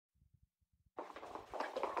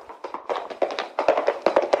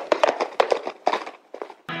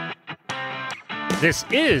This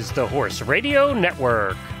is the Horse Radio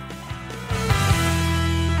Network.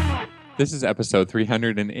 This is episode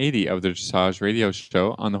 380 of the Dressage Radio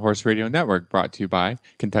Show on the Horse Radio Network, brought to you by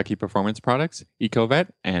Kentucky Performance Products, EcoVet,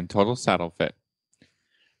 and Total Saddle Fit.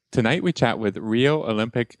 Tonight we chat with Rio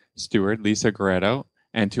Olympic steward Lisa Goretta,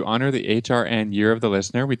 and to honor the HRN Year of the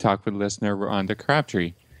Listener, we talk with listener Rhonda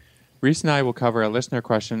Crabtree. Reese and I will cover a listener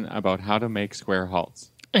question about how to make square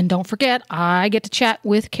halts. And don't forget, I get to chat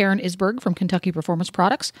with Karen Isberg from Kentucky Performance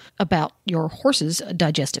Products about your horse's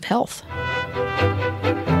digestive health.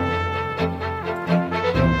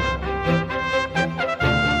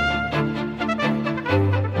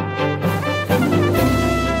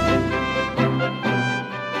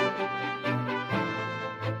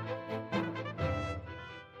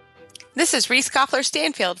 This is Reese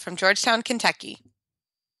Koffler-Stanfield from Georgetown, Kentucky.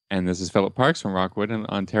 And this is Philip Parks from Rockwood in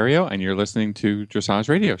Ontario, and you're listening to Dressage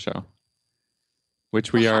Radio Show,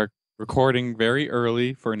 which we are recording very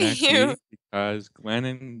early for next week because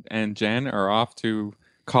Glenn and Jen are off to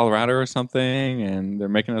Colorado or something, and they're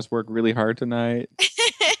making us work really hard tonight.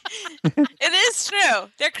 It is true.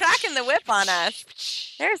 They're cracking the whip on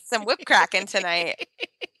us. There's some whip cracking tonight.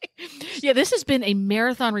 Yeah, this has been a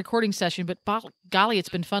marathon recording session, but golly, it's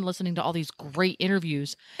been fun listening to all these great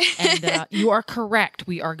interviews. And you are correct.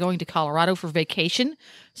 We are going to Colorado for vacation.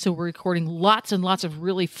 So we're recording lots and lots of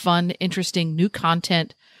really fun, interesting new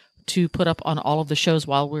content to put up on all of the shows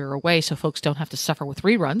while we're away so folks don't have to suffer with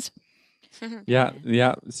reruns.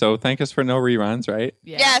 Yeah. So thank us for no reruns, right?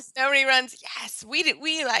 Yeah. Yes, no reruns. Yes, we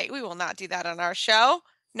will not do that on our show.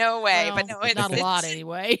 No way. Well, but no, it's not a lot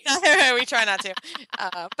anyway. We try not to.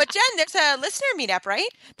 But Jen, there's a listener meetup, right?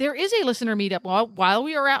 There is a listener meetup. While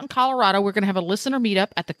we are out in Colorado, we're going to have a listener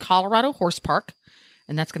meetup at the Colorado Horse Park,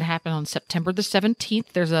 and that's going to happen on September the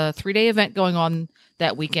 17th. There's a 3-day event going on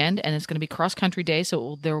that weekend, and it's going to be cross-country day,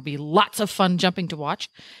 so there will be lots of fun jumping to watch.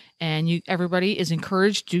 And everybody is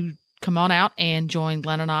encouraged to come on out and join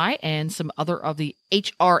Glenn and I and some other of the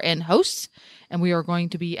HRN hosts. And we are going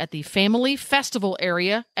to be at the Family Festival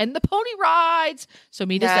area and the Pony Rides. So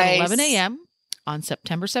meet us at 11 a.m. on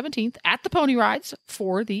September 17th at the Pony Rides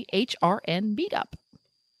for the HRN meetup.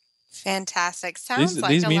 Fantastic.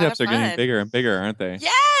 These meetups are getting bigger and bigger, aren't they?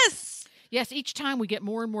 Yes. Yes, each time we get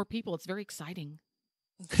more and more people. It's very exciting.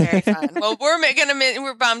 Very fun. Well,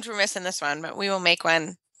 we're bummed we're missing this one, but we will make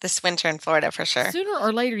one this winter in Florida for sure. Sooner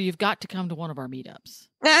or later, you've got to come to one of our meetups.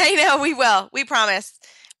 I know we will. We promise.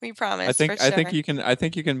 We promise. I think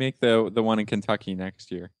you can make the one in Kentucky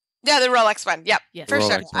next year. Yeah, the Rolex one. Yep, yes. for sure.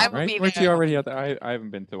 One, I will right? be Weren't there. you already at I haven't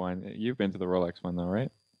been to one. You've been to the Rolex one though,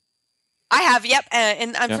 right? I have. Yep.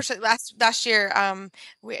 And unfortunately, last year,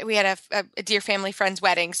 we had a dear family friend's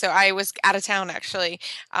wedding, so I was out of town actually.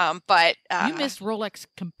 But you missed Rolex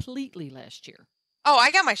completely last year. Oh, I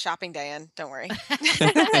got my shopping day in. Don't worry.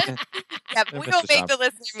 Yep, we will make the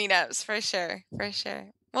listener meetups for sure. For sure.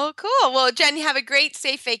 Well, cool. Well, Jen, you have a great,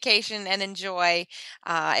 safe vacation and enjoy.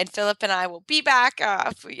 And Philip and I will be back,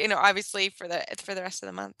 obviously for the rest of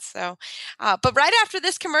the month. So, but right after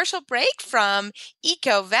this commercial break from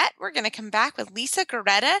EcoVet, we're going to come back with Lisa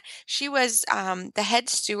Goretta. She was the head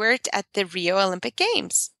steward at the Rio Olympic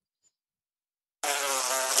Games.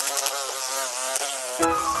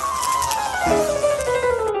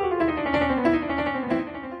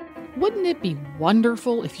 Wouldn't it be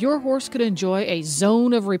wonderful if your horse could enjoy a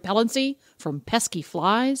zone of repellency from pesky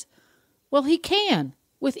flies? Well, he can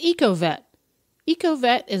with EcoVet.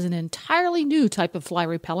 EcoVet is an entirely new type of fly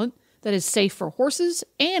repellent that is safe for horses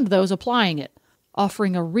and those applying it,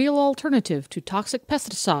 offering a real alternative to toxic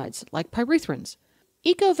pesticides like pyrethrins.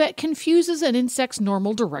 EcoVet confuses an insect's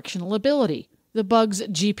normal directional ability, the bug's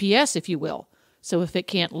GPS, if you will. So if it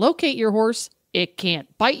can't locate your horse, it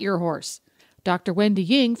can't bite your horse. Dr. Wendy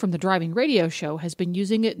Ying from the Driving Radio Show has been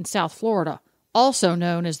using it in South Florida, also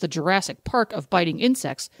known as the Jurassic Park of biting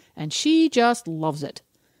insects, and she just loves it.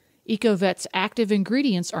 EcoVet's active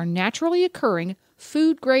ingredients are naturally occurring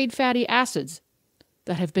food-grade fatty acids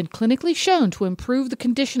that have been clinically shown to improve the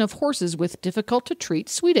condition of horses with difficult-to-treat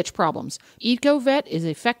sweet itch problems. EcoVet is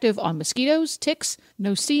effective on mosquitoes, ticks,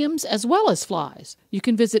 no-see-ums, as well as flies. You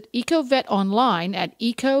can visit EcoVet online at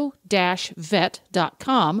eco-vet.com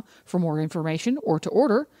for more information or to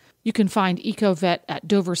order. You can find EcoVet at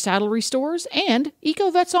Dover Saddlery Stores and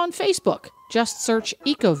EcoVet's on Facebook. Just search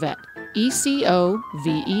EcoVet, ECOVET.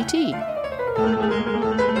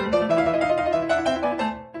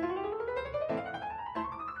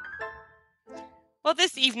 Well,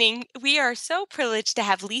 this evening we are so privileged to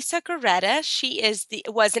have Lisa Goretta. She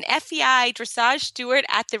was an FEI dressage steward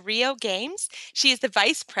at the Rio Games. She is the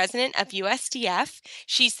vice president of USDF.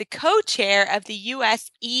 She's the co-chair of the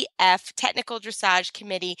USEF Technical Dressage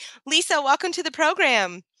Committee. Lisa, welcome to the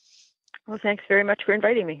program. Well, thanks very much for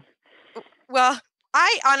inviting me. Well,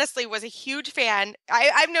 I honestly was a huge fan.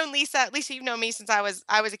 I've known Lisa. Lisa, you've known me since I was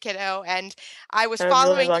a kiddo, and I was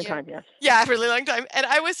following really long you. time, yes. Yeah, a really long time. And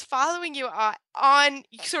I was following you on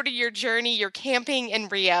sort of your journey, your camping in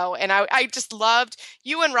Rio, and I just loved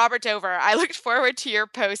you and Robert Dover. I looked forward to your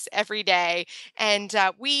posts every day, and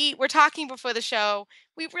we were talking before the show.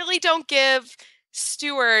 We really don't give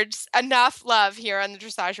stewards enough love here on the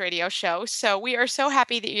Dressage Radio Show, so we are so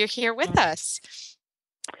happy that you're here with us.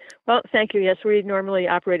 Well, thank you. Yes, we normally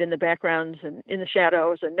operate in the backgrounds and in the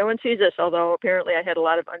shadows, and no one sees us, although apparently I had a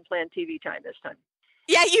lot of unplanned TV time this time.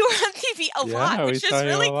 Yeah, you were on TV a lot, which is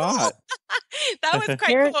really cool. That was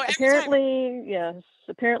quite cool. Apparently, yes.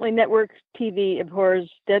 Apparently, network TV abhors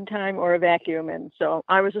dead time or a vacuum, and so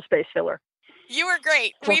I was a space filler. You were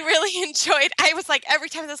great. We really enjoyed. I was like, every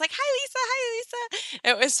time I was like, hi, Lisa.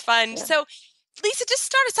 It was fun. Yeah. So, Lisa, just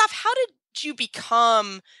start us off. How did you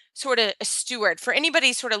become sort of a steward? For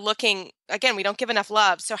anybody sort of looking, again, we don't give enough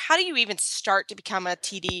love. So how do you even start to become a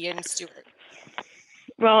TD and steward?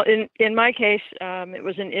 Well, in my case, it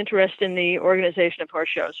was an interest in the organization of horse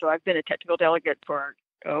shows. So I've been a technical delegate for,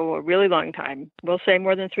 a really long time. We'll say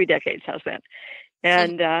more than 3 decades. How's that?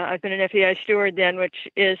 And I've been an FEI steward then, which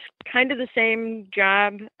is kind of the same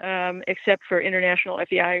job, except for international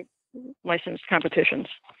FEI licensed competitions.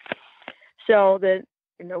 So that,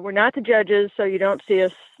 we're not the judges, so you don't see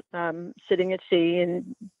us sitting at sea.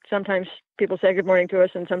 And sometimes people say good morning to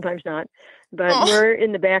us and sometimes not. But we're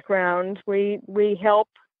in the background. We help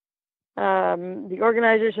the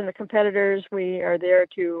organizers and the competitors. We are there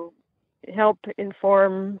to help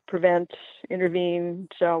inform, prevent, intervene.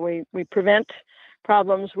 So we prevent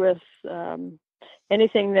problems with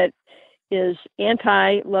anything that is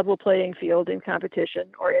anti-level playing field in competition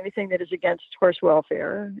or anything that is against horse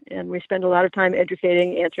welfare. And we spend a lot of time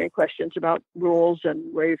educating, answering questions about rules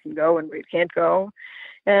and where you can go and where you can't go.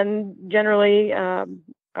 And generally are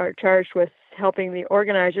charged with helping the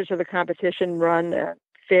organizers of the competition run a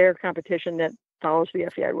fair competition that follows the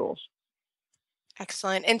FEI rules.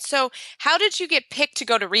 Excellent. And so how did you get picked to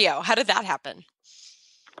go to Rio? How did that happen?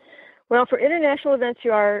 Well, for international events,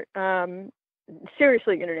 you are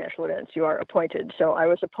seriously international events, you are appointed. So I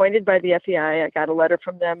was appointed by the FEI. I got a letter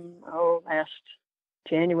from them, last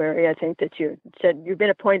January, I think, that you said you've been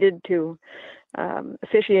appointed to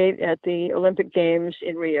officiate at the Olympic Games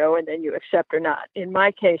in Rio, and then you accept or not. In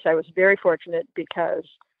my case, I was very fortunate because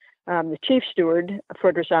the chief steward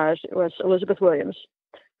for dressage was Elizabeth Williams,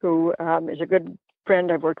 who is a good friend.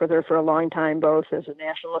 I've worked with her for a long time, both as a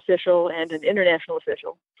national official and an international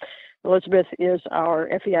official. Elizabeth is our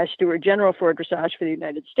FEI Steward General for dressage for the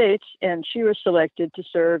United States, and she was selected to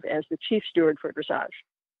serve as the chief steward for dressage.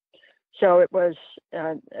 So it was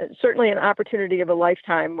certainly an opportunity of a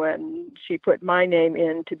lifetime when she put my name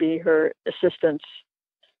in to be her assistant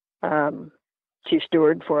chief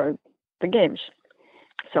steward for the games.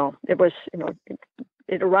 So it was,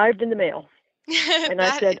 it arrived in the mail. And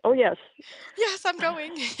I said, oh, yes. Yes, I'm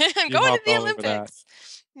going. I'm going to the Olympics.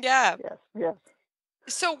 Yeah. Yes.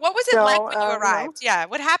 So what was it like when you arrived? Yeah,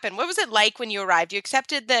 what happened? What was it like when you arrived? You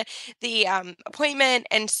accepted the appointment,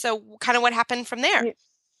 and so kind of what happened from there?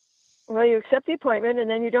 Well, you accept the appointment, and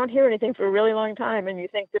then you don't hear anything for a really long time, and you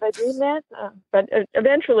think, did I dream that? But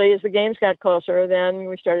eventually, as the games got closer, then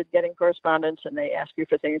we started getting correspondence, and they ask you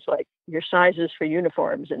for things like your sizes for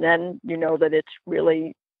uniforms, and then you know that it's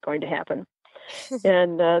really going to happen.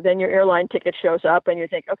 And then your airline ticket shows up and you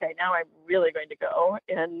think, okay, now I'm really going to go.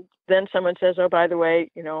 And then someone says, oh, by the way,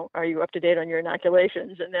 are you up to date on your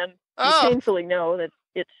inoculations? And then you painfully know that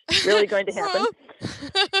it's really going to happen.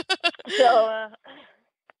 So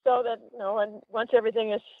that, and once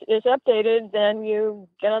everything is updated, then you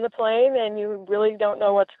get on the plane and you really don't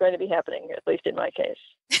know what's going to be happening, at least in my case.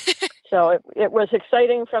 So it was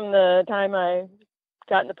exciting from the time I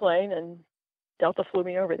got in the plane and Delta flew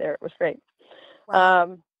me over there. It was great.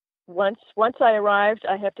 Wow. Once I arrived,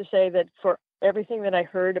 I have to say that for everything that I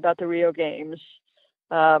heard about the Rio Games,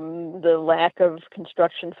 the lack of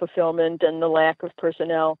construction fulfillment and the lack of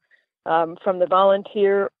personnel, from the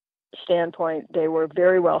volunteer standpoint, they were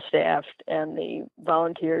very well staffed, and the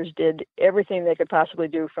volunteers did everything they could possibly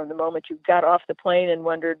do from the moment you got off the plane and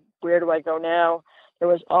wondered, where do I go now? There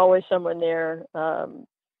was always someone there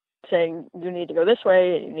saying, you need to go this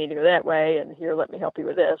way, you need to go that way, and here, let me help you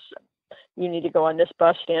with this. you need to go on this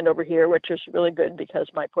bus, stand over here, which is really good because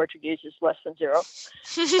my Portuguese is less than zero.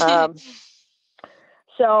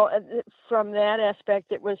 So from that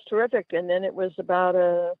aspect, it was terrific. And then it was about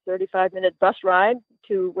a 35-minute bus ride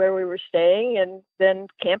to where we were staying, and then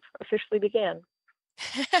camp officially began.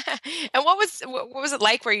 And what was it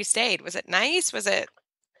like where you stayed? Was it nice? Was it?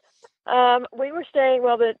 We were staying,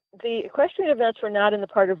 well, the equestrian events were not in the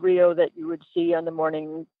part of Rio that you would see on the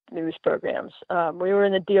morning news programs. We were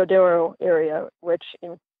in the Diodoro area, which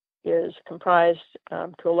is comprised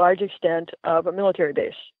to a large extent of a military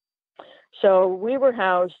base. So we were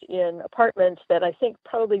housed in apartments that I think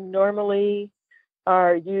probably normally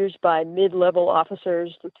are used by mid-level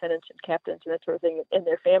officers, lieutenants and captains and that sort of thing, and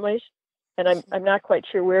their families. And I'm not quite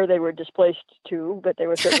sure where they were displaced to, but they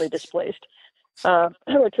were certainly displaced,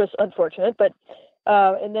 which was unfortunate. But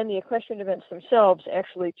and then the equestrian events themselves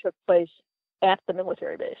actually took place at the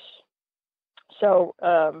military base. So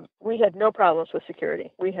we had no problems with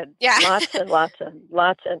security. We had lots and lots and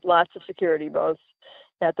lots and lots of security, both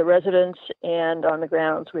at the residence and on the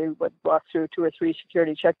grounds. We would walk through 2 or 3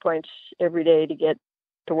 security checkpoints every day to get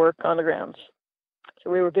to work on the grounds.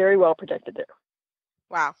 So we were very well protected there.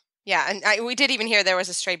 Wow. Yeah, and we did even hear there was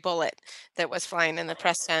a stray bullet that was flying in the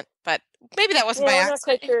press tent, but maybe that wasn't by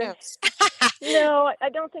accident. I'm not quite sure. No, I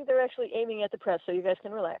don't think they're actually aiming at the press, so you guys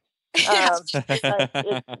can relax.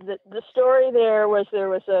 The story there was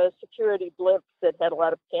a security blimp that had a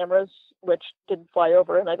lot of cameras, which didn't fly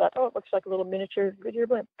over, and I thought, it looks like a little miniature Goodyear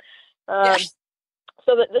blimp. So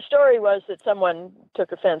the story was that someone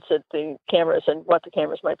took offense at the cameras and what the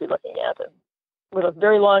cameras might be looking at, and with a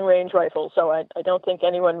very long-range rifle. So I don't think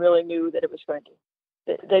anyone really knew that it was going to.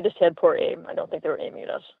 They just had poor aim. I don't think they were aiming at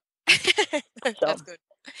us. That's good.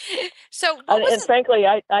 So, frankly,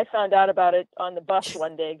 I found out about it on the bus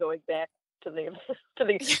one day going back to the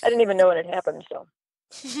I didn't even know it had happened. So.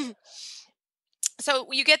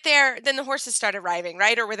 So you get there, then the horses start arriving,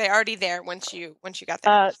 right? Or were they already there once you got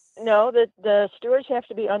there? No, the stewards have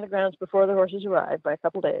to be on the grounds before the horses arrive by a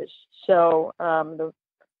couple days. So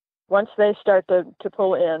once they start to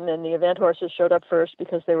pull in, and the event horses showed up first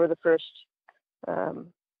because they were the first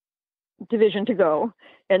division to go,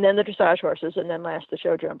 and then the dressage horses, and then last the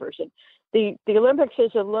show jumpers. And the Olympics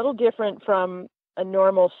is a little different from a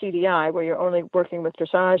normal CDI where you're only working with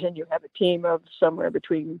dressage and you have a team of somewhere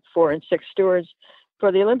between 4 and 6 stewards.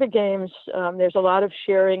 For the Olympic Games, there's a lot of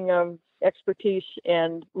sharing of expertise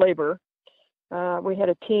and labor. We had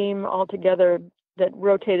a team all together that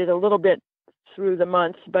rotated a little bit through the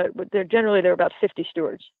months, but there are about 50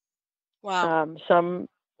 stewards. Wow. Some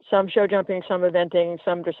show jumping, some eventing,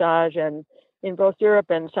 some dressage, and in both Europe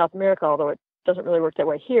and South America, although it doesn't really work that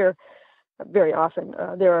way here very often,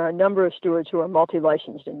 there are a number of stewards who are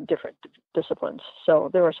multi-licensed in different disciplines. So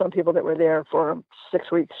there were some people that were there for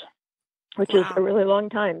 6 weeks, which is a really long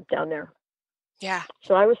time down there. Yeah.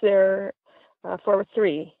 So I was there for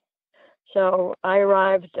 3. So I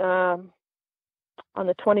arrived on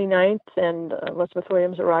the 29th, and Elizabeth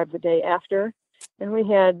Williams arrived the day after. And we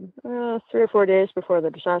had 3 or 4 days before the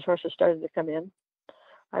dressage horses started to come in.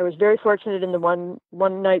 I was very fortunate in the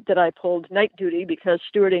one night that I pulled night duty, because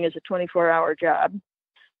stewarding is a 24-hour job.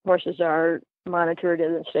 Horses are monitored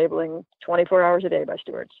and stabling 24 hours a day by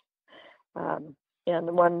stewards. And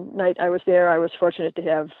the one night I was there, I was fortunate to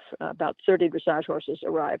have about 30 dressage horses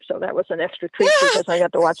arrive. So that was an extra treat because I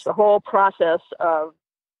got to watch the whole process of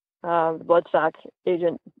the bloodstock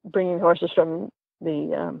agent bringing horses from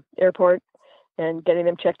the airport and getting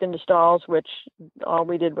them checked into stalls, which all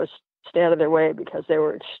we did was stay out of their way because they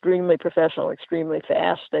were extremely professional, extremely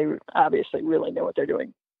fast. They obviously really know what they're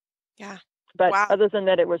doing. Yeah. But other than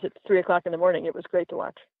that, it was at 3:00 in the morning. It was great to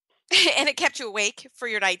watch. And it kept you awake for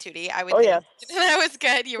your night duty, I would think. Yes. That was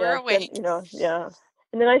good. You were awake. And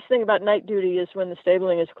the nice thing about night duty is when the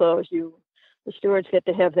stabling is closed, the stewards get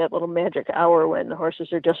to have that little magic hour when the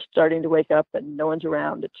horses are just starting to wake up and no one's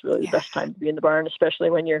around. It's really the best time to be in the barn, especially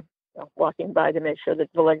when you're walking by to make sure that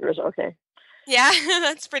the legger is okay. Yeah,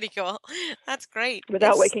 that's pretty cool. That's great.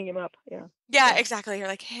 Without waking him up. Yeah. Yeah, exactly. You're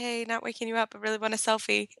like, hey, not waking you up. I really want a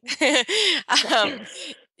selfie.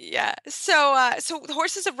 Yeah. So the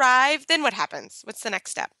horses arrive. Then what happens? What's the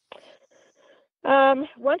next step?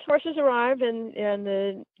 Once horses arrive and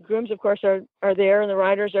the grooms, of course, are there, and the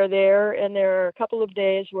riders are there, and there are a couple of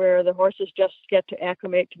days where the horses just get to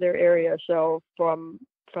acclimate to their area. So from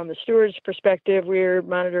the steward's perspective, we're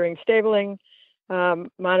monitoring stabling,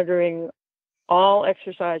 monitoring all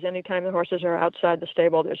exercise. Anytime the horses are outside the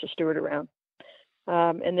stable, there's a steward around.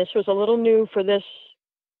 And this was a little new for this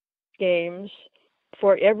games.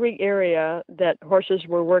 For every area that horses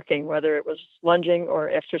were working, whether it was lunging or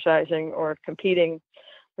exercising or competing,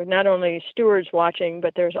 There's not only stewards watching,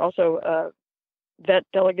 but there's also a vet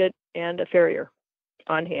delegate and a farrier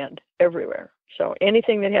on hand everywhere. So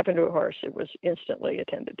anything that happened to a horse, it was instantly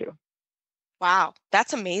attended to. Wow,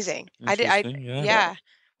 that's amazing. Interesting, yeah. Yeah.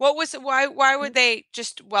 What was why would they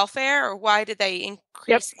just welfare, or why did they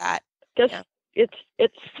increase that? Just Yeah.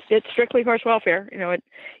 it's strictly horse welfare.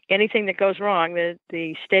 Anything that goes wrong,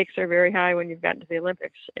 the stakes are very high when you've gotten to the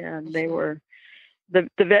Olympics, and they were the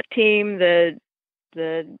vet team, the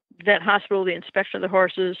vet hospital, the inspection of the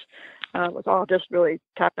horses was all just really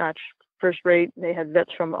top notch, first rate. They had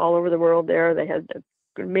vets from all over the world there. They had an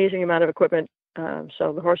amazing amount of equipment,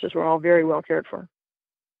 so the horses were all very well cared for.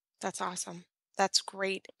 That's awesome. That's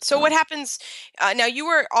great. So what happens now? You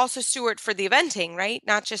were also steward for the eventing, right?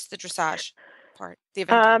 Not just the dressage part. The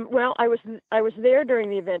eventing. Well, I was there during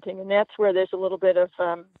the eventing, and that's where there's a little bit of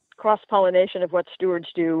cross pollination of what stewards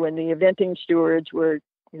do. When the eventing stewards were,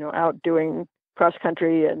 out doing cross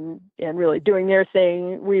country and really doing their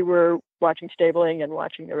thing, we were watching stabling and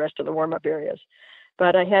watching the rest of the warm up areas.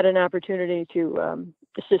 But I had an opportunity to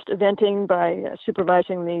assist eventing by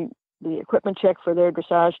supervising the equipment check for their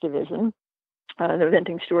dressage division. The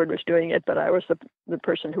eventing steward was doing it, but I was the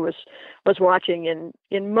person who was watching. And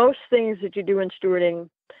in most things that you do in stewarding,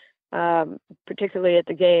 particularly at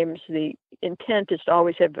the games, the intent is to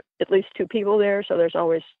always have at least two people there. So there's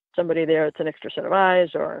always somebody there that's an extra set of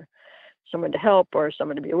eyes, or someone to help, or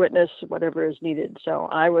someone to be a witness, whatever is needed. So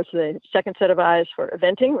I was the second set of eyes for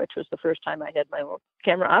eventing, which was the first time I had my little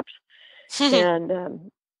camera ops.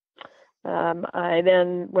 And I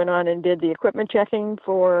then went on and did the equipment checking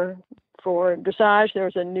for dressage. There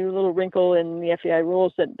was a new little wrinkle in the FEI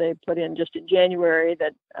rules that they put in just in January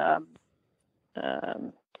that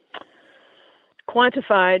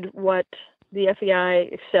quantified what the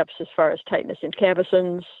FEI accepts as far as tightness in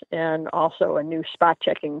cavesons, and also a new spot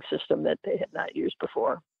checking system that they had not used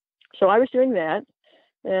before. So I was doing that.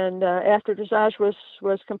 And after dressage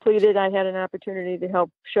was completed, I had an opportunity to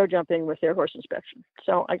help show jumping with their horse inspection.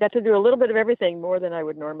 So I got to do a little bit of everything, more than I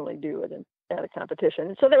would normally do at a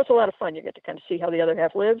competition. So that was a lot of fun. You get to kind of see how the other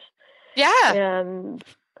half lives. Yeah. And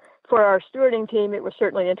for our stewarding team, it was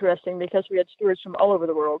certainly interesting because we had stewards from all over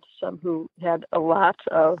the world, some who had a lot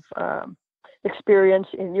of experience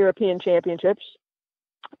in European championships,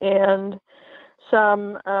 and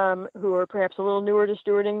some who are perhaps a little newer to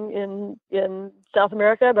stewarding in South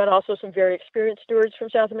America, but also some very experienced stewards from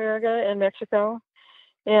South America and Mexico.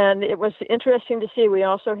 And it was interesting to see. We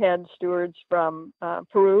also had stewards from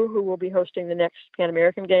Peru who will be hosting the next Pan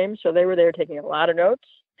American Games, so they were there taking a lot of notes.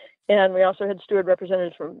 And we also had steward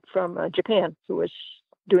representatives from Japan who was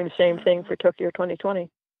doing the same thing for Tokyo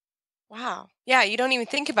 2020. Wow. Yeah, you don't even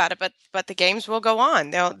think about it, but the games will go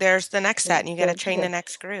on. There's the next set, and you got to train the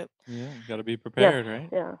next group. Yeah, you got to be prepared, right?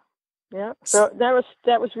 Yeah. So that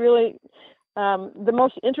was really the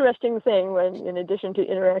most interesting thing, when, in addition to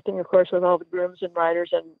interacting, of course, with all the grooms and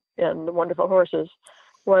riders and the wonderful horses,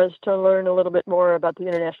 was to learn a little bit more about the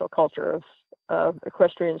international culture of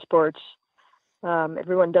equestrian sports.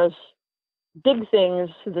 Everyone does big things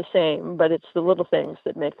the same, but it's the little things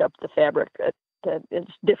that make up the fabric that is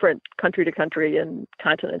different country to country and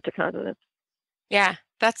continent to continent. Yeah,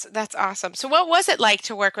 that's awesome. So what was it like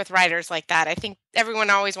to work with riders like that? I think everyone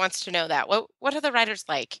always wants to know that. What are the riders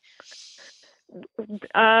like?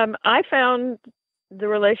 I found the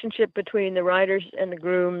relationship between the riders and the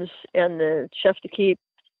grooms and the chef de keep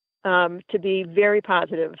to be very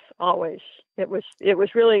positive always. It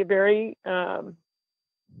was really a very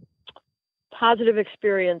positive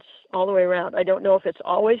experience all the way around. I don't know if it's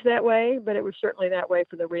always that way, but it was certainly that way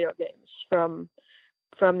for the Rio Games.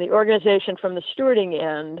 From the organization, from the stewarding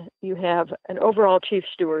end, you have an overall chief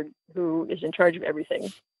steward who is in charge of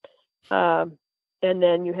everything. And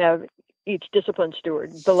then you have each discipline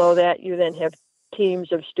steward. Below that, you then have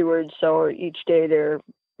teams of stewards. So each day there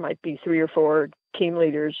might be 3 or 4 team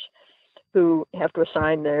leaders who have to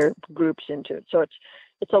assign their groups into it. So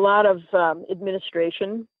it's a lot of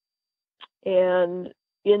administration. And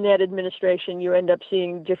in that administration, you end up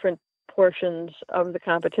seeing different portions of the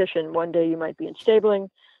competition. One day you might be in stabling.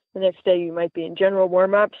 The next day you might be in general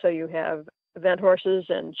warm-up. So you have event horses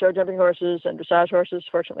and show jumping horses and dressage horses,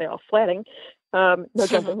 fortunately all flatting, no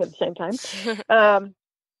jumping at the same time.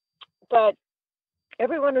 But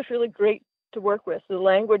everyone was really great to work with. The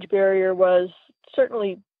language barrier was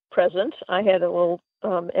certainly present. I had a little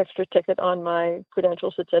extra ticket on my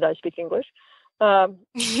credentials that said I speak English.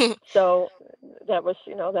 So that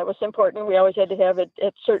was important. We always had to have it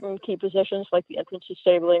at certain key positions, like the entrance to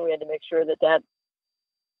stabling. We had to make sure that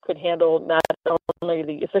could handle not only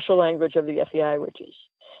the official language of the FEI, which is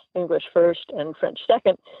English first and French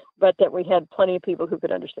second, but that we had plenty of people who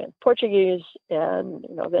could understand Portuguese. And,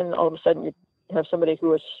 then all of a sudden you have somebody who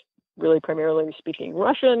was really primarily speaking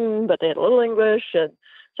Russian, but they had a little English. And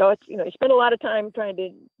so it's, you spend a lot of time trying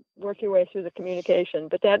to work your way through the communication,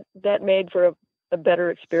 but that made for a better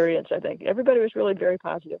experience. I think everybody was really very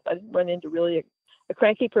positive. I didn't run into really a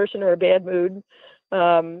cranky person or a bad mood,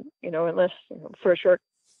 unless for a short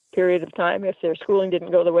period of time, if their schooling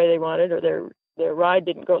didn't go the way they wanted or their ride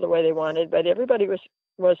didn't go the way they wanted. But everybody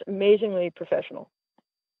was amazingly professional.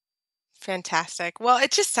 Fantastic. Well,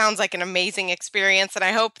 it just sounds like an amazing experience, and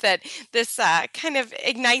I hope that this kind of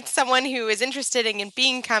ignites someone who is interested in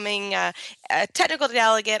becoming a technical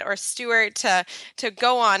delegate or steward to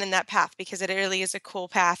go on in that path, because it really is a cool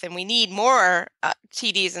path, and we need more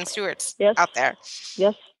TDs and stewards out there.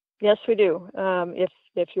 Yes, we do.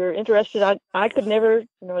 If you're interested, I could never,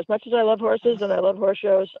 as much as I love horses and I love horse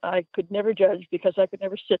shows, I could never judge because I could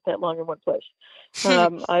never sit that long in one place.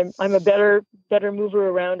 I'm a better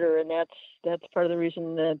mover arounder, and that's part of the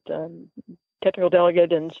reason that technical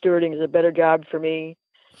delegate and stewarding is a better job for me.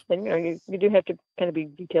 And you do have to kind of be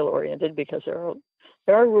detail oriented because there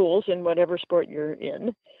are rules in whatever sport you're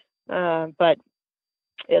in, but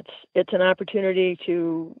it's an opportunity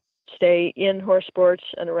to stay in horse sports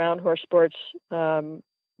and around horse sports,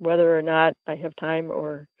 whether or not I have time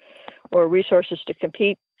or resources to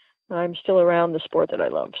compete. I'm still around the sport that I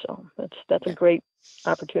love, so that's a great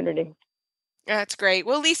opportunity. That's great.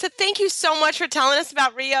 Well, Lisa, thank you so much for telling us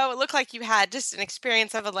about Rio. It looked like you had just an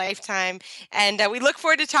experience of a lifetime, and we look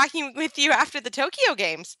forward to talking with you after the Tokyo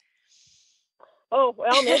Games. Oh,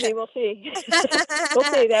 well, maybe we'll see. We'll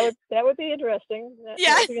see. That would be interesting.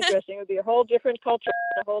 That would be interesting. It would be a whole different culture,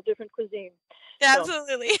 a whole different cuisine.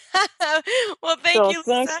 Absolutely. Well, thank you,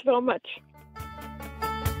 Lisa. Thanks so much.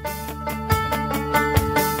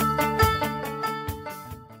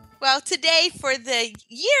 Well, today for the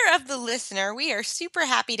Year of the Listener, we are super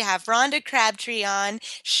happy to have Rhonda Crabtree on.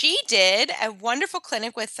 She did a wonderful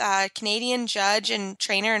clinic with Canadian judge and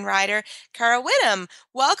trainer and rider Cara Whittam.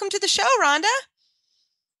 Welcome to the show, Rhonda.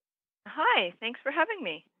 Hi, thanks for having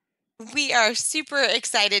me. We are super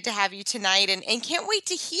excited to have you tonight and can't wait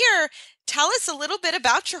to hear. Tell us a little bit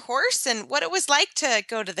about your horse and what it was like to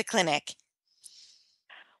go to the clinic.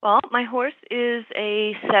 Well, my horse is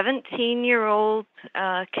a 17-year-old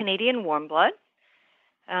Canadian warm blood.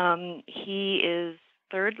 He is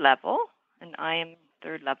third level, and I am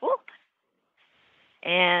third level.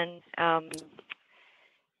 And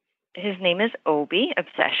his name is Obi.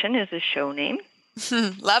 Obsession is his show name.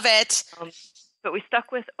 Love it. But we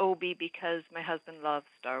stuck with Obi because my husband loves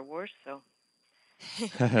Star Wars, so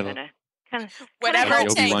kind of whatever it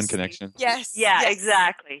takes. Obi-Wan connection. Yes. Yeah, yes.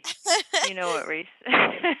 Exactly. You know it, Reese.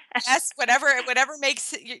 Yes, whatever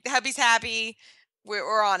makes your hubby's happy,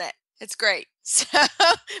 we're on it. It's great. So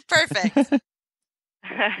perfect.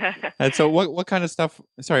 And so what kind of stuff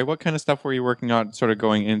were you working on sort of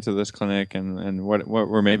going into this clinic, and what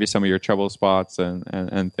were maybe some of your trouble spots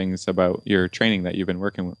and things about your training that you've been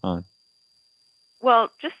working on?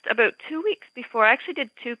 Well, just about 2 weeks before, I actually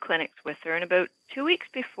did 2 clinics with her, and about 2 weeks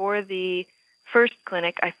before the first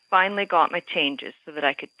clinic, I finally got my changes so that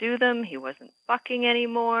I could do them. He wasn't bucking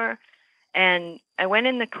anymore. And I went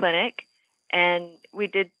in the clinic, and we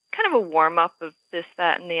did kind of a warm-up of this,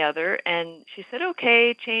 that, and the other. And she said,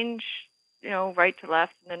 okay, change, right to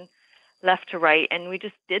left, and then left to right. And we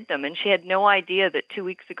just did them. And she had no idea that 2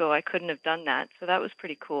 weeks ago I couldn't have done that. So that was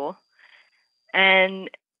pretty cool.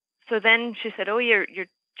 And so then she said, oh, your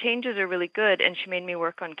changes are really good. And she made me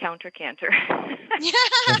work on counter-canter.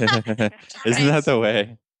 Isn't that the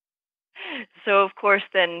way? So, of course,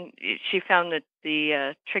 then she found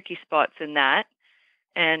the tricky spots in that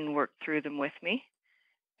and worked through them with me.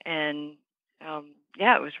 And,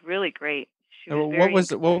 it was really great. What was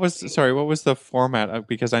the format of,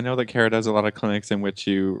 because I know that Cara does a lot of clinics in which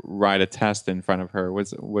you ride a test in front of her.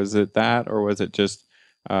 Was it that, or was it just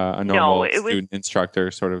a normal student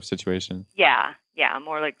instructor sort of situation? Yeah,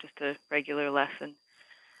 more like just a regular lesson.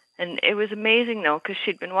 And it was amazing, though, because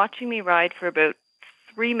she'd been watching me ride for about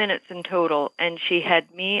 3 minutes in total, and she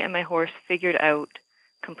had me and my horse figured out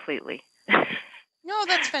completely. No,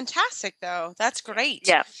 that's fantastic, though. That's great.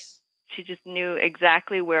 Yeah. She just knew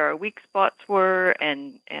exactly where our weak spots were,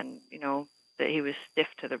 and that he was stiff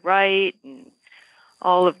to the right, and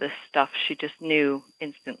all of this stuff she just knew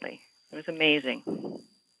instantly. It was amazing.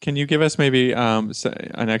 Can you give us maybe an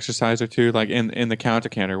exercise or two, like in the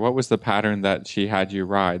counter-canter? What was the pattern that she had you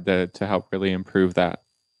ride to help really improve that?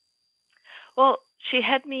 Well, she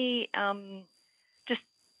had me just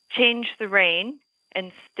change the rein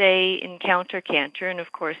and stay in counter-canter, and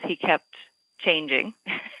of course he kept changing.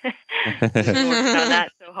 Working on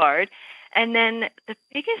that so hard. And then the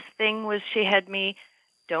biggest thing was she had me,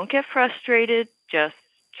 don't get frustrated, just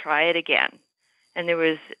try it again. And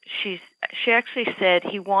she actually said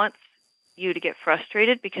he wants you to get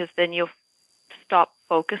frustrated because then you'll stop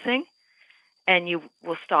focusing and you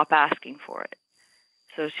will stop asking for it.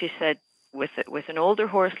 So she said with an older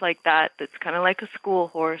horse like that, that's kind of like a school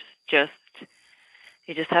horse, you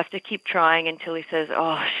just have to keep trying until he says,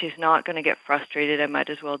 oh, she's not going to get frustrated. I might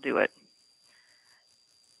as well do it.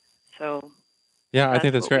 So, yeah, I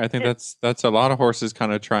think that's great. I think that's a lot of horses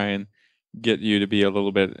kind of try and get you to be a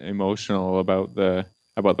little bit emotional about the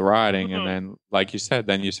riding, and then, like you said,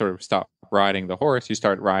 then you sort of stop riding the horse. You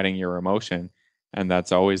start riding your emotion, and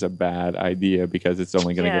that's always a bad idea because it's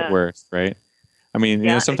only going to get worse, right? I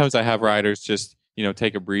mean, sometimes I have riders just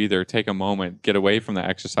take a breather, take a moment, get away from the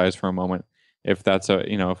exercise for a moment, if that's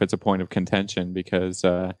if it's a point of contention, because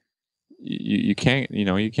you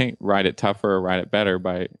can't ride it tougher or ride it better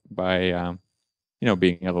by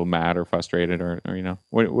being a little mad or frustrated or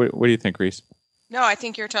what do you think, Reese? No, I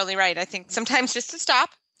think you're totally right. I think sometimes just to stop,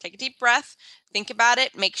 take a deep breath, think about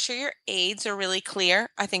it, make sure your aids are really clear.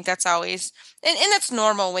 I think that's always, and that's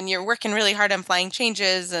normal when you're working really hard on flying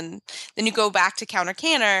changes and then you go back to counter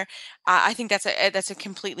canter. I think that's a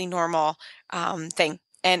completely normal thing.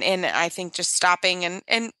 And I think just stopping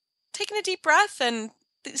and taking a deep breath and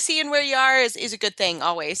seeing where you are is a good thing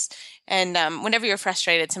always. And whenever you're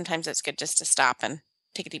frustrated, sometimes it's good just to stop and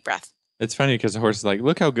take a deep breath. It's funny because the horse is like,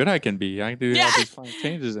 look how good I can be. I can do all these fun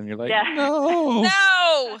changes. And you're like, no.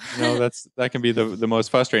 That can be the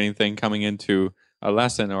most frustrating thing coming into a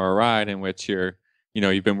lesson or a ride in which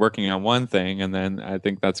you've been working on one thing. And then I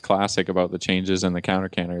think that's classic about the changes and the counter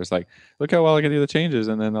canter. It's like, look how well I can do the changes.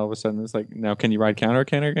 And then all of a sudden it's like, now can you ride counter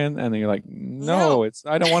canter again? And then you're like, no.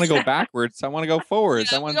 I don't want to go backwards. I want to go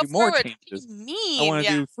forwards. I want to do more changes. I want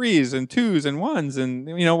to do threes and twos and ones. And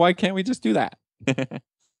why can't we just do that?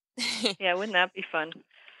 Yeah, wouldn't that be fun?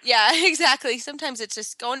 Yeah, exactly. Sometimes it's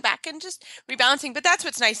just going back and just rebalancing. But that's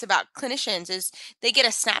what's nice about clinicians is they get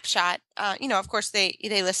a snapshot. Of course, they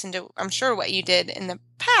listen to, I'm sure, what you did in the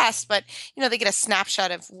past, but, they get a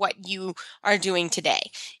snapshot of what you are doing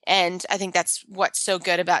today. And I think that's what's so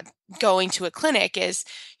good about going to a clinic is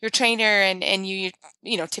your trainer and you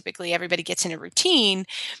typically everybody gets in a routine.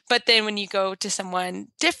 But then when you go to someone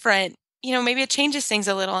different, maybe it changes things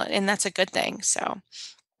a little, and that's a good thing. So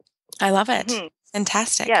I love it. Mm-hmm.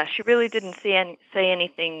 Fantastic. Yeah, she really didn't say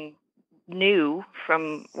anything new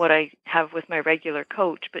from what I have with my regular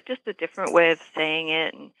coach, but just a different way of saying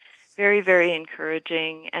it, and very, very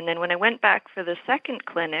encouraging. And then when I went back for the second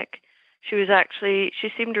clinic, she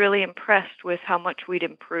seemed really impressed with how much we'd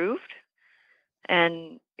improved.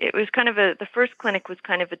 And it was the first clinic was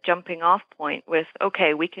kind of a jumping off point with,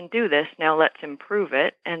 okay, we can do this, now let's improve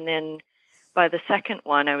it. And then by the second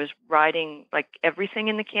one, I was riding like everything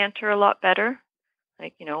in the canter a lot better.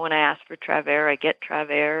 Like, when I ask for travers, I get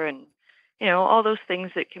travers, and, all those things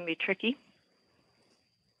that can be tricky.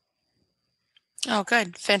 Oh,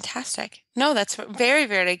 good. Fantastic. No, that's very,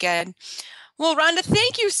 very good. Well, Rhonda,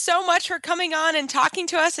 thank you so much for coming on and talking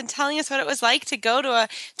to us and telling us what it was like to go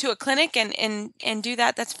to a clinic and do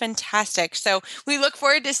that. That's fantastic. So we look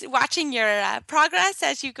forward to watching your progress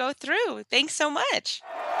as you go through. Thanks so much.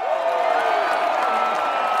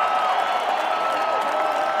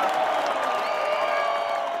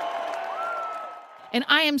 And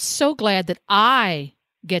I am so glad that I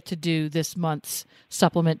get to do this month's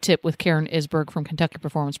supplement tip with Karen Isberg from Kentucky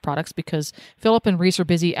Performance Products, because Philip and Reese are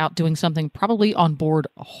busy out doing something probably on board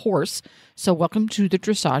a horse. So welcome to the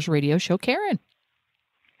Dressage Radio Show, Karen.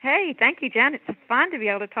 Hey, thank you, Jen. It's fun to be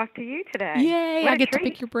able to talk to you today. Yay, I get to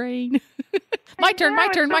pick your brain. My turn.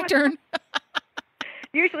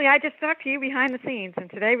 Usually I just talk to you behind the scenes, and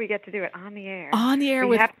today we get to do it on the air. On the air.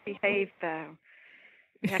 We have to behave, though.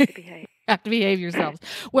 We have to behave. Have to behave yourselves.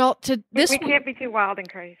 Well, we can't be too wild and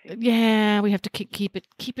crazy. Yeah, we have to keep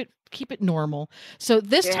it normal. So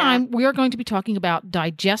this time we are going to be talking about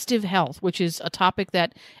digestive health, which is a topic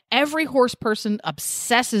that every horse person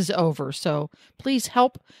obsesses over. So please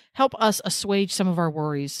help us assuage some of our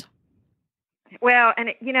worries. Well,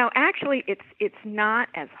 and actually, it's not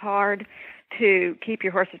as hard to keep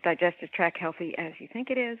your horse's digestive tract healthy as you think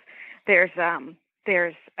it is.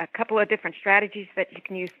 There's a couple of different strategies that you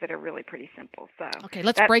can use that are really pretty simple. So okay,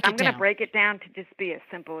 let's break it down. I'm going to break it down to just be as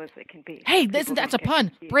simple as it can be. Hey, that's a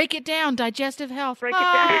pun. Break it down, digestive health. Break it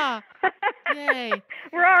down. Yay.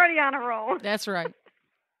 We're already on a roll. That's right.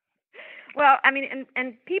 Well, I mean,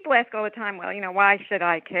 and people ask all the time, well, why should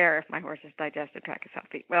I care if my horse's digestive tract is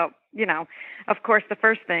healthy? Well, of course, the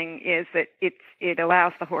first thing is that it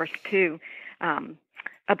allows the horse to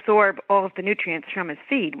absorb all of the nutrients from his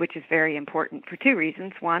feed, which is very important for two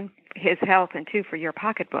reasons. One, his health, and two, for your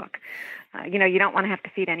pocketbook. You don't want to have to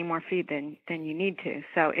feed any more feed than you need to.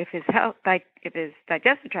 So if his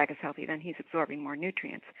digestive tract is healthy, then he's absorbing more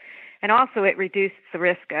nutrients. And also it reduces the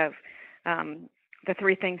risk of the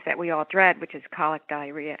three things that we all dread, which is colic,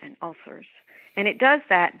 diarrhea, and ulcers. And it does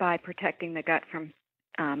that by protecting the gut from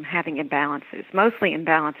having imbalances, mostly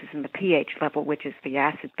imbalances in the pH level, which is the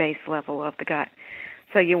acid-base level of the gut.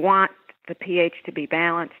 So you want the pH to be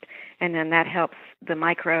balanced, and then that helps the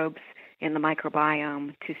microbes in the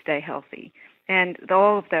microbiome to stay healthy. And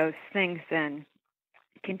all of those things then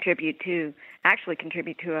contribute to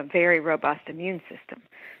a very robust immune system.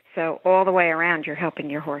 So all the way around, you're helping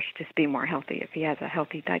your horse just be more healthy if he has a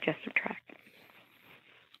healthy digestive tract.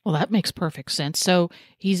 Well, that makes perfect sense. So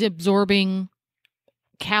he's absorbing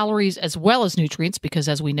calories as well as nutrients because,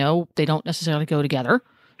 as we know, they don't necessarily go together,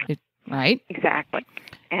 right? Exactly.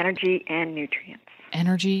 Energy and nutrients.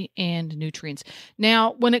 Energy and nutrients.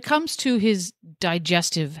 Now, when it comes to his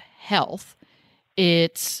digestive health,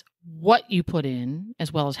 it's what you put in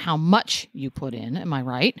as well as how much you put in. Am I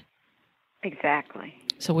right? Exactly.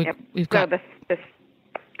 So we've got...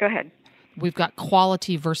 Go ahead. We've got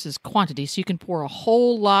quality versus quantity. So you can pour a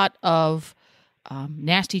whole lot of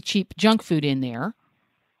nasty, cheap junk food in there,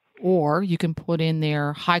 or you can put in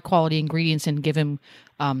there high-quality ingredients and give him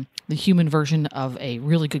the human version of a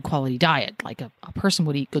really good quality diet, like a person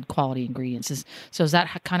would eat good quality ingredients. Is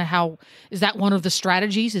that kind of is that one of the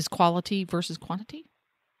strategies, is quality versus quantity?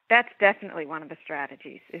 That's definitely one of the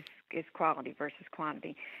strategies, is quality versus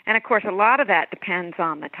quantity. And, of course, a lot of that depends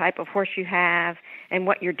on the type of horse you have and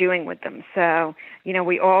what you're doing with them. So,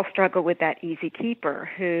 we all struggle with that easy keeper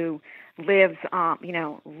who lives on,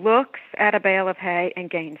 looks at a bale of hay and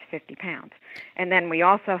gains 50 pounds. And then we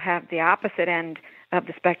also have the opposite end of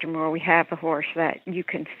the spectrum where we have the horse that you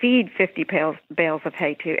can feed 50 bales of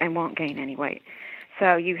hay to and won't gain any weight.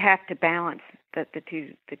 So you have to balance the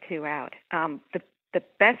two out. The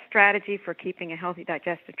best strategy for keeping a healthy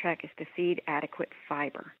digestive tract is to feed adequate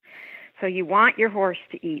fiber. So you want your horse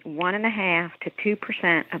to eat 1.5 to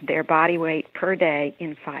 2% of their body weight per day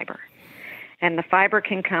in fiber. And the fiber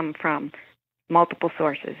can come from multiple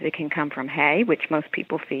sources. It can come from hay, which most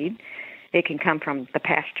people feed. It can come from the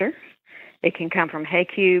pasture. It can come from hay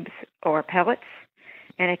cubes or pellets.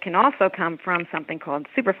 And it can also come from something called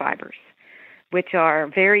superfibers, which are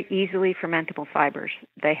very easily fermentable fibers.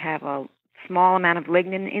 They have a small amount of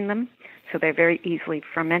lignin in them, so they're very easily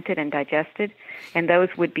fermented and digested, and those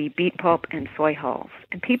would be beet pulp and soy hulls.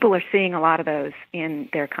 And people are seeing a lot of those in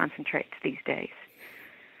their concentrates these days.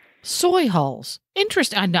 Soy hulls.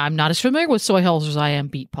 Interesting. I'm not as familiar with soy hulls as I am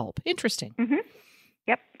beet pulp. Interesting. Mm-hmm.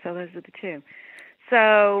 Yep, so those are the two.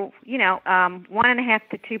 So, 1.5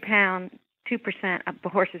 to 2% of the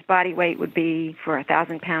horse's body weight would be, for a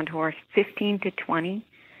 1,000-pound horse, 15 to 20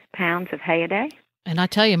 pounds of hay a day. And I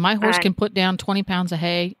tell you, my horse can put down 20 pounds of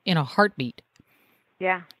hay in a heartbeat.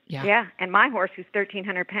 Yeah. And my horse, who's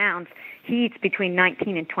 1,300 pounds, he eats between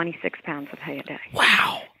 19 and 26 pounds of hay a day.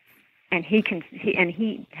 Wow. And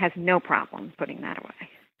he has no problem putting that away.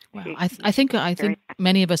 Wow. I think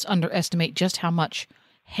many of us underestimate just how much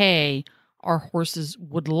hay our horses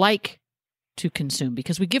would like to consume,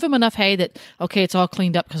 because we give them enough hay that, okay, it's all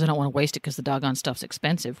cleaned up because I don't want to waste it because the doggone stuff's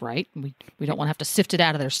expensive, right? We don't want to have to sift it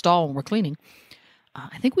out of their stall when we're cleaning.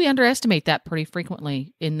 I think we underestimate that pretty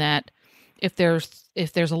frequently, in that if there's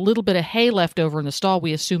a little bit of hay left over in the stall,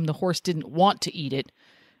 we assume the horse didn't want to eat it,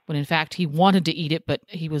 when in fact he wanted to eat it, but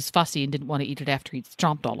he was fussy and didn't want to eat it after he'd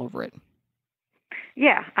stomped all over it.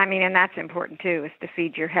 Yeah, and that's important too, is to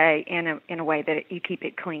feed your hay in a way that you keep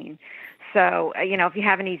it clean. So, if you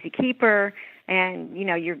have an easy keeper and,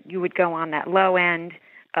 you would go on that low end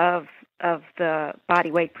of the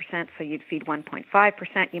body weight percent, so you'd feed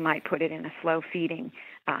 1.5%, you might put it in a slow feeding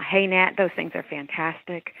hay net. Those things are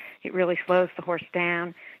fantastic. It really slows the horse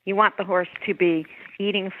down. You want the horse to be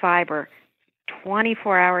eating fiber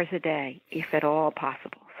 24 hours a day, if at all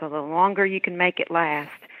possible. So the longer you can make it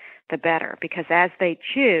last, the better, because as they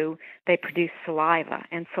chew, they produce saliva,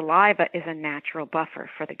 and saliva is a natural buffer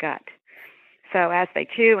for the gut. So as they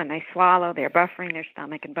chew and they swallow, they're buffering their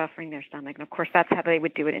stomach and buffering their stomach. And, of course, that's how they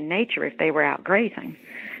would do it in nature if they were out grazing.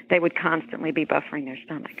 They would constantly be buffering their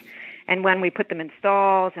stomach. And when we put them in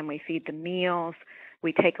stalls and we feed them meals,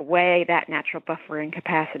 we take away that natural buffering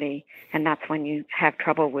capacity, and that's when you have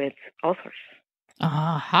trouble with ulcers.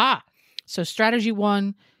 Aha. So strategy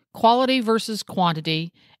 1, quality versus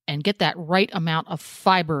quantity, and get that right amount of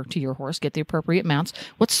fiber to your horse. Get the appropriate amounts.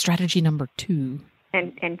 What's strategy number 2?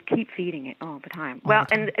 And keep feeding it all the time. Well,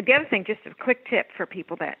 and the other thing, just a quick tip for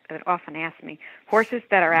people that often ask me, horses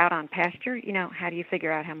that are out on pasture, how do you figure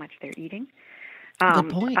out how much they're eating? Good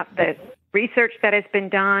point. The research that has been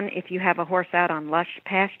done, if you have a horse out on lush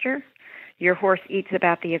pasture, your horse eats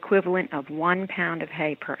about the equivalent of 1 pound of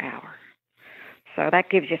hay per hour. So that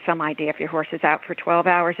gives you some idea. If your horse is out for 12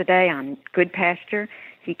 hours a day on good pasture,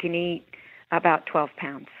 he can eat about 12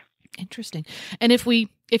 pounds. Interesting. And if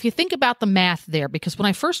you think about the math there, because when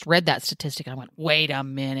I first read that statistic, I went, wait a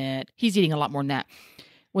minute, he's eating a lot more than that.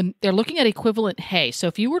 When they're looking at equivalent hay, so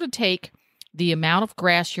if you were to take the amount of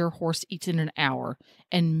grass your horse eats in an hour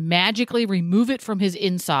and magically remove it from his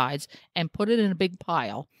insides and put it in a big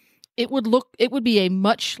pile, it would be a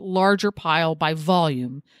much larger pile by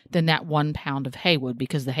volume than that 1 pound of hay would,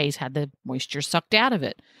 because the hay's had the moisture sucked out of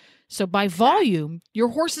it. So by volume, your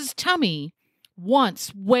horse's tummy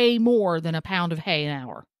wants way more than a pound of hay an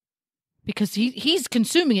hour, because he's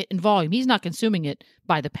consuming it in volume. He's not consuming it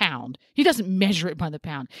by the pound. He doesn't measure it by the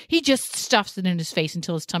pound. He just stuffs it in his face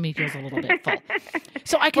until his tummy feels a little bit full.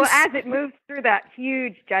 So I can. Well, as it moves through that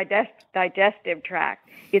huge digestive tract,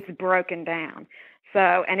 it's broken down.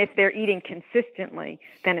 So, and if they're eating consistently,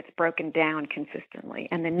 then it's broken down consistently,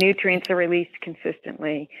 and the nutrients are released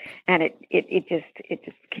consistently, and it just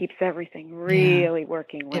keeps everything really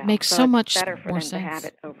working well. It makes so much better for more them sense to have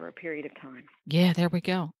it over a period of time. Yeah, there we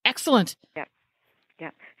go. Excellent.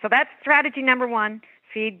 Yeah. So that's strategy number 1: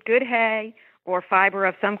 feed good hay or fiber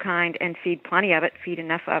of some kind, and feed plenty of it. Feed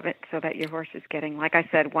enough of it so that your horse is getting, like I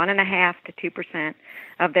said, 1.5% to 2%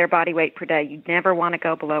 of their body weight per day. You never want to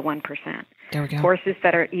go below 1%. There we go. Horses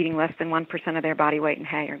that are eating less than 1% of their body weight in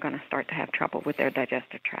hay are going to start to have trouble with their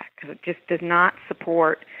digestive tract, because it just does not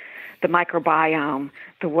support the microbiome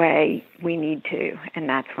the way we need to, and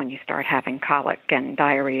that's when you start having colic and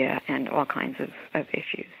diarrhea and all kinds of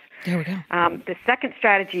issues. There we go. The second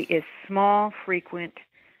strategy is small, frequent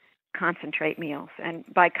concentrate meals. And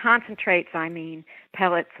by concentrates, I mean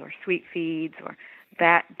pellets or sweet feeds, or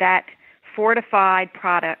that fortified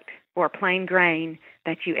product or plain grain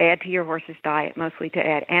that you add to your horse's diet, mostly to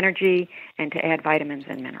add energy and to add vitamins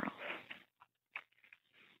and minerals.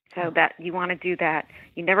 So that you want to do that.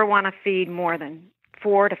 You never want to feed more than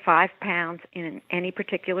 4 to 5 pounds in any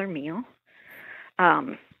particular meal.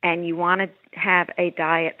 And you want to have a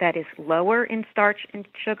diet that is lower in starch and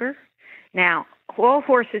sugar. Now, all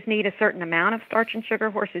horses need a certain amount of starch and sugar.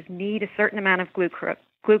 Horses need a certain amount of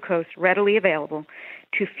glucose readily available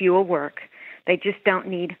to fuel work. They just don't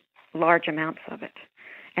need large amounts of it.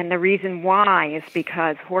 And the reason why is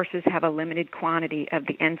because horses have a limited quantity of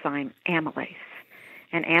the enzyme amylase.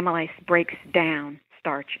 And amylase breaks down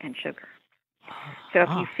starch and sugar. So if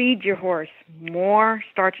you feed your horse more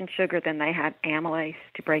starch and sugar than they have amylase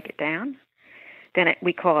to break it down, then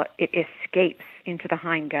we call it escapes into the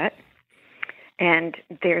hindgut. And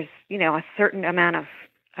there's, a certain amount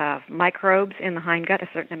of microbes in the hindgut, a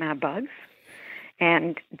certain amount of bugs.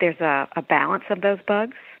 And there's a balance of those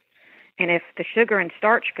bugs. And if the sugar and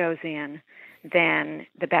starch goes in, then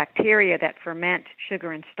the bacteria that ferment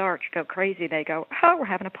sugar and starch go crazy. They go, oh, we're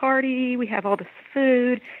having a party, we have all this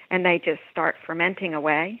food, and they just start fermenting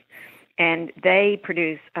away. And they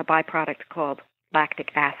produce a byproduct called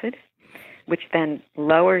lactic acid, which then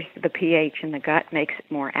lowers the pH in the gut, makes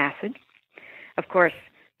it more acid. Of course,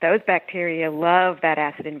 those bacteria love that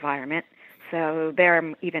acid environment, so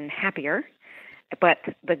they're even happier. But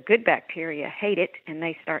the good bacteria hate it, and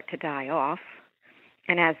they start to die off.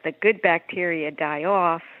 And as the good bacteria die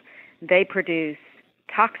off, they produce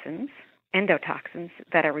toxins, endotoxins,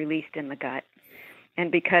 that are released in the gut.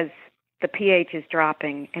 And because the pH is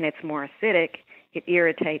dropping and it's more acidic, it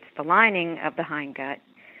irritates the lining of the hindgut,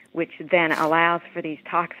 which then allows for these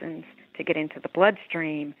toxins to get into the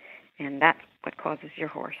bloodstream, and that's what causes your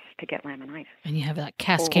horse to get laminitis. And you have that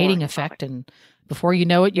cascading effect, and before you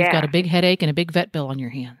know it, you've got a big headache and a big vet bill on your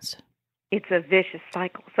hands. It's a vicious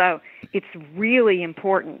cycle. So it's really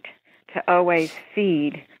important to always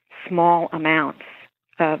feed small amounts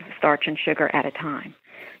of starch and sugar at a time.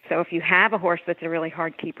 So if you have a horse that's a really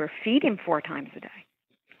hard keeper, feed him 4 times a day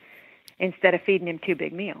instead of feeding him 2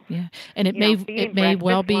 big meals. Yeah, and it may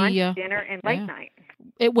well be lunch, dinner, and late night.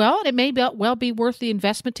 It may well be worth the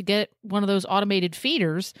investment to get one of those automated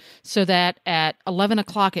feeders, so that at 11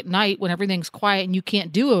 o'clock at night, when everything's quiet and you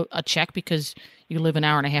can't do a check because you live an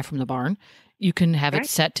hour and a half from the barn, you can have it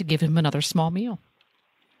set to give him another small meal.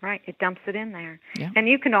 Right. It dumps it in there. Yeah. And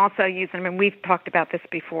you can also use, we've talked about this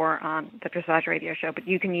before on the Dressage Radio Show, but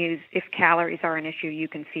you can use, if calories are an issue, you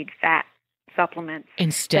can feed fat supplements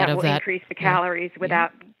instead of that. That will increase the calories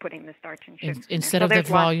without putting the starch and sugar. Instead of the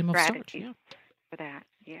volume of starch. For that,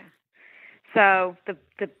 yeah. So the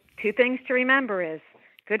two things to remember is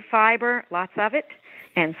good fiber, lots of it,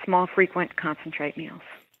 and small, frequent concentrate meals.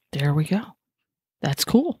 There we go. That's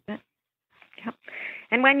cool. Yep.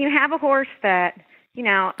 And when you have a horse that,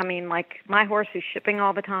 like my horse who's shipping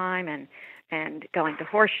all the time and going to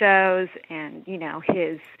horse shows, and,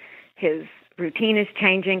 his routine is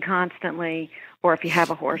changing constantly, or if you have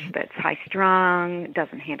a horse that's high strung,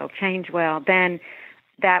 doesn't handle change well, then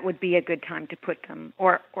that would be a good time to put them,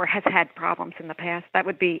 or has had problems in the past, that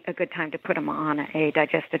would be a good time to put them on a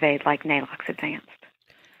digestive aid like Nalox Advanced.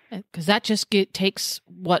 Because that just takes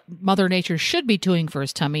what Mother Nature should be doing for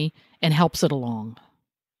his tummy and helps it along.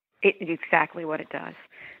 It's exactly what it does.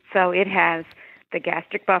 So it has the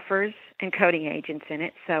gastric buffers and coating agents in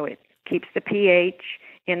it, so it keeps the pH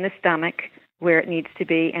in the stomach where it needs to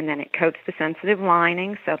be, and then it coats the sensitive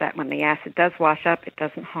lining so that when the acid does wash up, it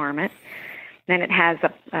doesn't harm it. Then it has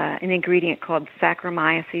an ingredient called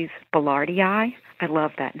Saccharomyces boulardii. I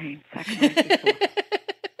love that name, Saccharomyces boulardii.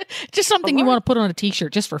 Just something you want to put on a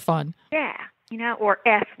T-shirt just for fun. Yeah, or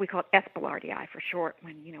S, we call it S. boulardii for short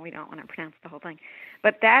when, we don't want to pronounce the whole thing.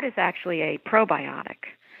 But that is actually a probiotic.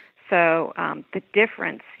 So the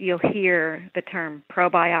difference, you'll hear the term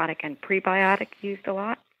probiotic and prebiotic used a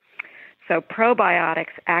lot. So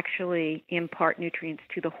probiotics actually impart nutrients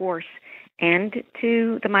to the horse and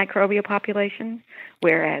to the microbial population,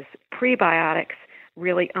 whereas prebiotics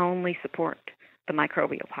really only support the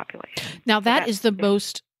microbial population. Now that is the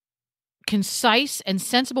most concise and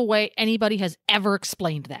sensible way anybody has ever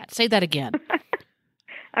explained that. Say that again.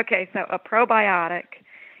 Okay, so a probiotic,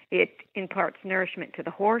 it imparts nourishment to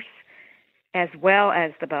the horse as well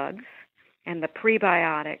as the bugs, and the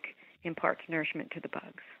prebiotic imparts nourishment to the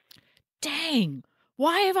bugs. Dang.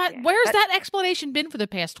 Where's that explanation been for the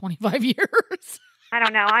past 25 years? I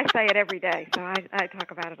don't know. I say it every day, so I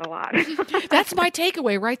talk about it a lot. That's my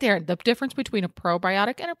takeaway right there. The difference between a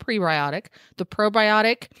probiotic and a prebiotic. The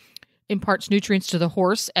probiotic imparts nutrients to the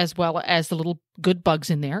horse as well as the little good bugs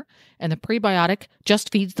in there. And the prebiotic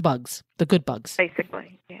just feeds the bugs, the good bugs.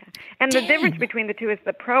 Basically, yeah. And the difference between the two is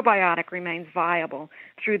the probiotic remains viable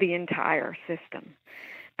through the entire system.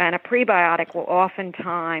 And a prebiotic will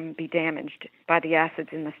oftentimes be damaged by the acids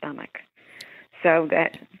in the stomach. So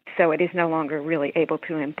it is no longer really able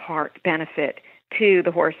to impart benefit to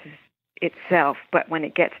the horse itself. But when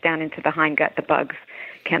it gets down into the hindgut, the bugs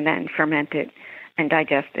can then ferment it and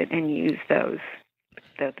digest it and use the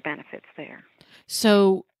benefits there.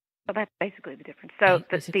 So that's basically the difference. So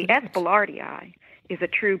the S. boulardii is a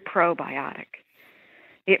true probiotic.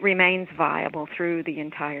 It remains viable through the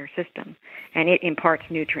entire system, and it imparts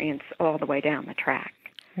nutrients all the way down the track.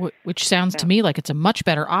 Which sounds to me like it's a much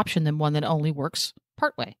better option than one that only works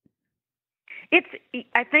partway.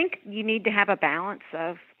 I think you need to have a balance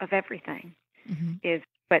of everything. Mm-hmm.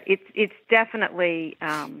 But it's definitely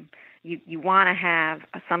you want to have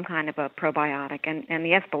some kind of a probiotic, and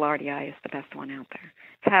the S. boulardii is the best one out there.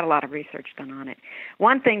 It's had a lot of research done on it.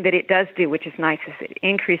 One thing that it does do, which is nice, is it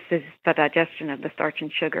increases the digestion of the starch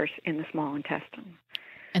and sugars in the small intestine.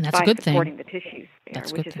 And that's a good thing. By supporting the tissues there,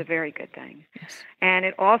 which is a very good thing. Yes. And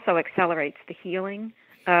it also accelerates the healing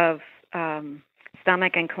of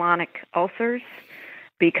stomach and colonic ulcers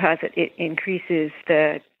because it increases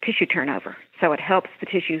the tissue turnover. So it helps the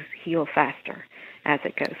tissues heal faster as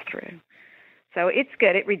it goes through. So it's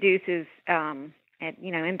good. It reduces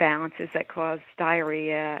imbalances that cause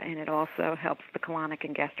diarrhea, and it also helps the colonic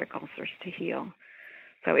and gastric ulcers to heal.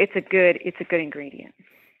 So it's a good ingredient.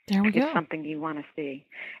 There we go. It's something you want to see.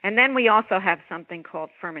 And then we also have something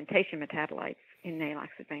called fermentation metabolites in Nalox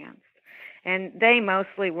Advanced. And they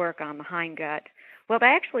mostly work on the hindgut. Well,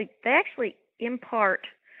 they actually impart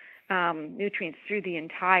nutrients through the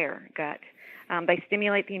entire gut. They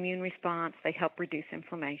stimulate the immune response. They help reduce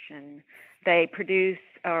inflammation. They produce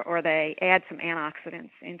or they add some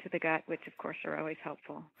antioxidants into the gut, which, of course, are always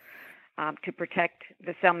helpful to protect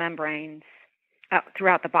the cell membranes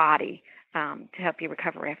throughout the body to help you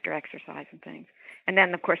recover after exercise and things. And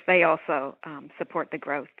then, of course, they also support the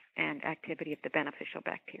growth and activity of the beneficial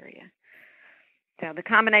bacteria. So the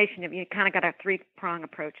combination of, you kind of got a three-prong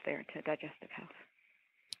approach there to digestive health.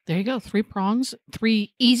 There you go. 3 prongs,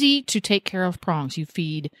 3 easy to take care of prongs. You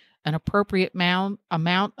feed an appropriate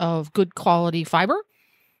amount of good quality fiber.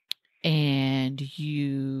 And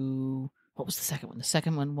what was the second one? The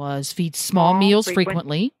second one was feed small meals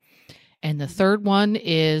frequently. And the third one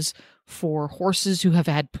is for horses who have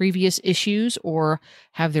had previous issues or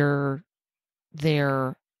have their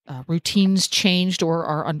routines changed or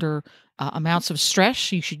are under amounts of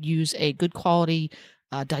stress. You should use a good quality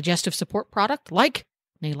digestive support product like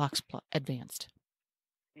Nalox Advanced.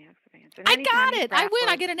 points. And I anytime got you it. I craft win.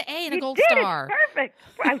 I words- get an A and a You gold did it. star. Perfect.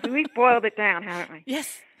 Wow, we boiled it down, haven't we?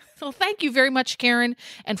 Yes. So thank you very much, Karen.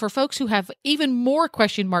 And for folks who have even more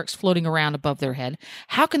question marks floating around above their head,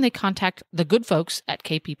 how can they contact the good folks at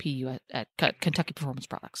KPP, at Kentucky Performance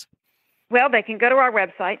Products? Well, they can go to our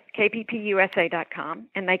website, kppusa.com,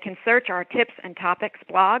 and they can search our tips and topics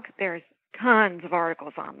blog. There's tons of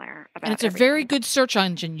articles on there about And it's a everything. very good search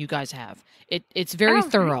engine you guys have. It's very Oh,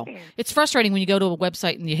 thorough. thank you. It's frustrating when you go to a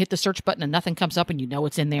website and you hit the search button and nothing comes up and you know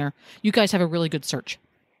it's in there. You guys have a really good search.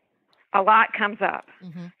 A lot comes up.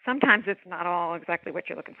 Mm-hmm. Sometimes it's not all exactly what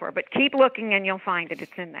you're looking for, but keep looking and you'll find it.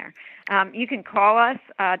 It's in there. You can call us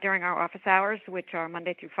during our office hours, which are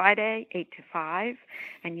Monday through Friday, 8 to 5,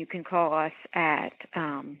 and you can call us at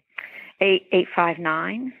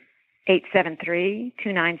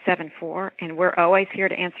 859-873-2974, and we're always here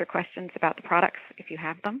to answer questions about the products if you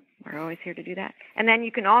have them. We're always here to do that. And then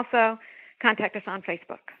you can also contact us on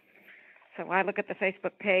Facebook. So I look at the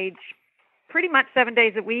Facebook page pretty much 7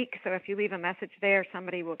 days a week. So if you leave a message there,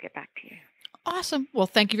 somebody will get back to you. Awesome. Well,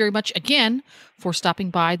 thank you very much again for stopping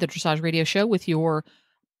by the Dressage Radio Show with your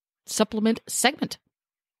supplement segment.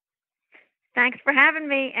 Thanks for having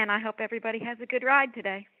me, and I hope everybody has a good ride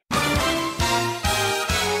today.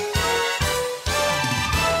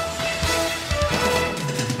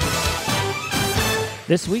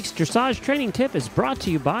 This week's dressage training tip is brought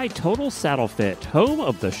to you by Total Saddle Fit, home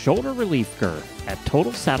of the shoulder relief girth at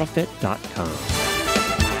TotalSaddleFit.com.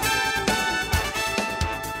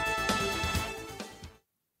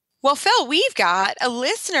 Well, Phil, we've got a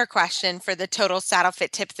listener question for the Total Saddle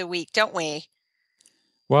Fit tip of the week, don't we?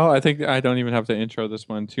 Well, I think I don't even have to intro this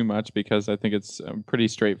one too much because I think it's pretty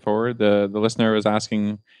straightforward. The listener was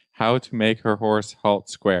asking how to make her horse halt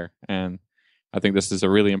square, and I think this is a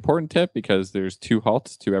really important tip because there's 2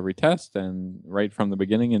 halts to every test, and right from the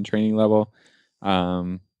beginning in training level,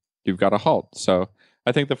 you've got a halt. So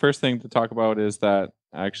I think the first thing to talk about is that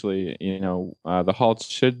actually, the halts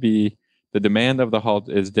should be, the demand of the halt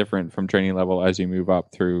is different from training level as you move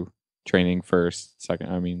up through training first, second.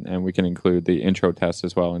 And we can include the intro test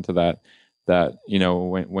as well into that. That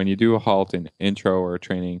when you do a halt in intro or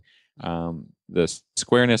training, the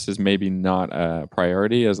squareness is maybe not a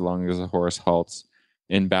priority as long as the horse halts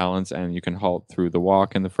in balance, and you can halt through the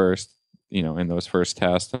walk in the first, in those first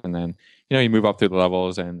tests, and then you move up through the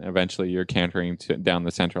levels, and eventually you're cantering down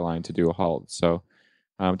the center line to do a halt. So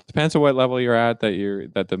it depends on what level you're at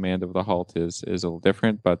that demand of the halt is a little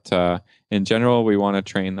different, but in general we want to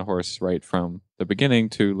train the horse right from the beginning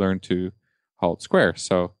to learn to halt square.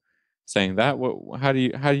 So saying that, how do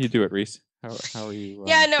you do it, Reese? How are you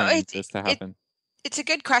training this to happen? It's a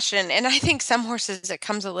good question. And I think some horses it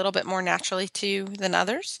comes a little bit more naturally to than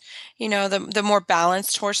others. The more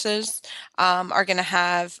balanced horses are going to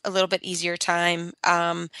have a little bit easier time.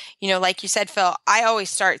 Like you said, Phil, I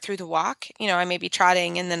always start through the walk. I may be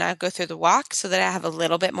trotting and then I'll go through the walk so that I have a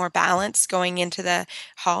little bit more balance going into the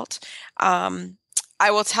halt. I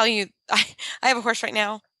will tell you, I have a horse right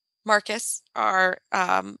now, Marcus, our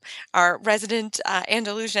resident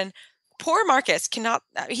Andalusian. Poor Marcus cannot,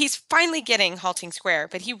 he's finally getting halting square,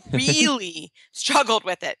 but he really struggled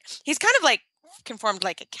with it. He's kind of like conformed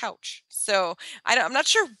like a couch. So I'm not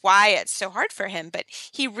sure why it's so hard for him, but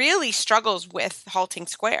he really struggles with halting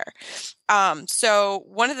square. So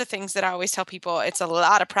one of the things that I always tell people, it's a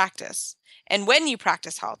lot of practice. And when you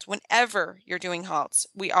practice halts, whenever you're doing halts,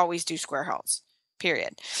 we always do square halts,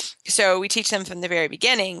 period. So we teach them from the very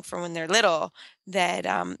beginning, from when they're little, that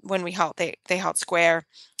when we halt, they halt square.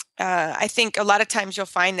 I think a lot of times you'll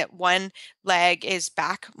find that one leg is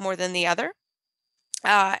back more than the other.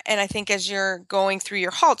 And I think as you're going through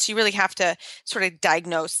your halts, you really have to sort of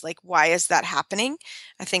diagnose, like, why is that happening?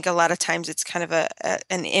 I think a lot of times it's kind of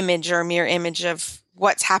an image or a mirror image of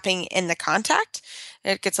what's happening in the contact.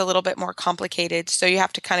 It gets a little bit more complicated. So you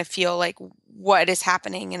have to kind of feel like what is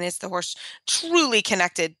happening, and is the horse truly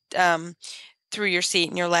connected through your seat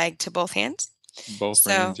and your leg to both hands? Both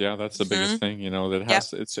reins, yeah, that's the biggest thing. That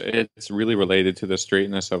has it's really related to the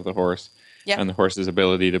straightness of the horse and the horse's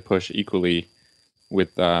ability to push equally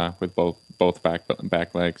with both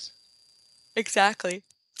back legs. Exactly.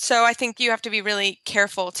 So I think you have to be really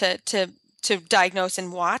careful to diagnose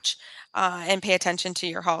and watch and pay attention to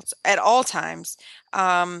your halts at all times.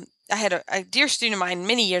 I had a dear student of mine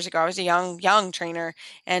many years ago. I was a young trainer,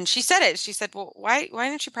 and she said it. She said, "Well, why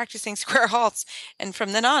aren't you practicing square halts?" And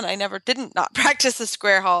from then on, I never didn't not practice the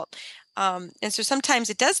square halt. And so sometimes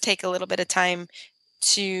it does take a little bit of time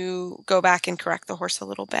to go back and correct the horse a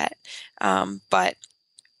little bit. But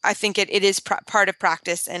I think it is part of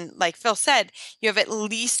practice. And like Phil said, you have at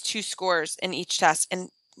least 2 scores in each test. And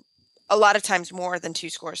a lot of times more than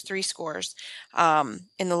 2 scores, 3 scores.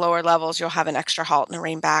 In the lower levels, you'll have an extra halt and a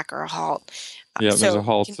rein back or a halt. Yeah, there's a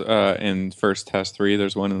halt in first test 3.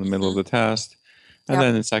 There's one in the middle of the test. And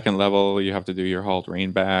then in second level, you have to do your halt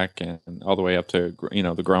rein back, and all the way up to,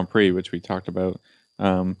 the Grand Prix, which we talked about,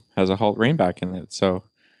 has a halt rein back in it. So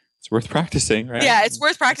it's worth practicing, right? Yeah, it's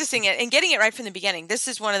worth practicing it and getting it right from the beginning. This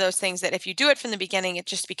is one of those things that if you do it from the beginning, it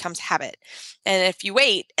just becomes habit. And if you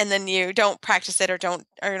wait and then you don't practice it or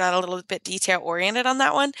not a little bit detail oriented on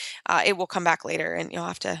that one, it will come back later, and you'll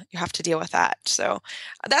have to deal with that. So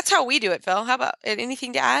that's how we do it, Phil. How about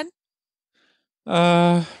anything to add?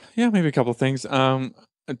 Yeah, maybe a couple things.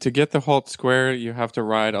 To get the halt square, you have to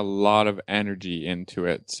ride a lot of energy into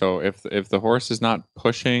it. So if the horse is not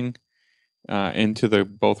pushing into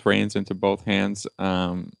both reins into both hands,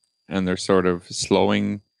 and they're sort of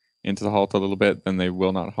slowing into the halt a little bit, then they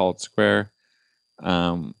will not halt square.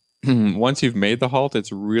 Once you've made the halt,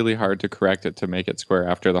 it's really hard to correct it to make it square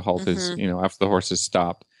after the halt is, after the horse is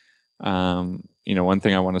stopped. One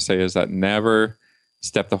thing I want to say is that never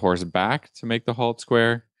step the horse back to make the halt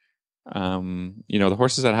square. The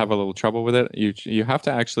horses that have a little trouble with it, you have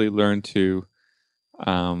to actually learn to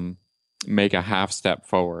make a half step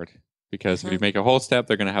forward, because if you make a whole step,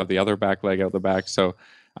 they're going to have the other back leg out the back. So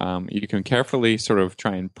you can carefully sort of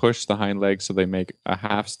try and push the hind legs so they make a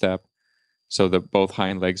half step, so that both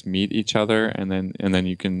hind legs meet each other, and then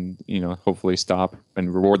you can hopefully stop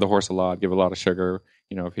and reward the horse a lot, give a lot of sugar.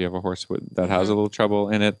 If you have a horse that has a little trouble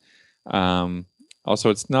in it. Also,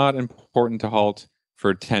 it's not important to halt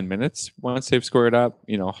for 10 minutes once they've squared up.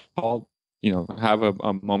 Halt, have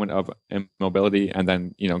a moment of immobility, and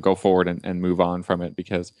then, go forward and move on from it.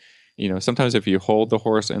 Because, sometimes if you hold the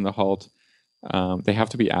horse in the halt, they have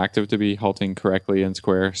to be active to be halting correctly and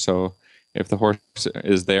square. So if the horse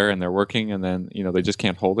is there and they're working, and then, they just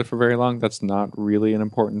can't hold it for very long, that's not really an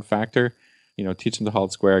important factor. Teach them to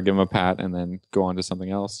halt square, give them a pat, and then go on to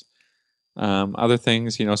something else. Other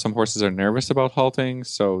things, some horses are nervous about halting,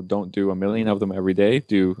 so don't do a million of them every day.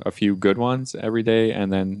 Do a few good ones every day,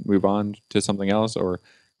 and then move on to something else, or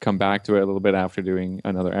come back to it a little bit after doing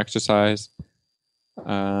another exercise.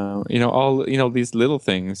 All these little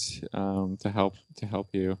things to help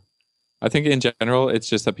you. I think in general, it's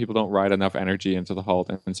just that people don't ride enough energy into the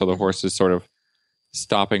halt, and so the horse is sort of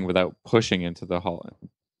stopping without pushing into the halt.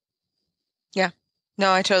 Yeah.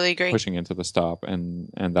 No, I totally agree. Pushing into the stop,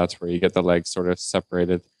 and that's where you get the legs sort of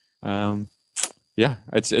separated. It's one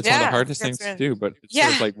of the hardest things to do, but it's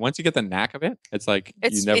sort of like once you get the knack of it, it's like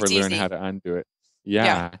you never learn how to undo it.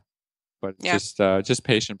 But just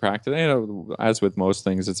patient practice. As with most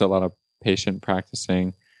things, it's a lot of patient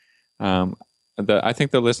practicing. I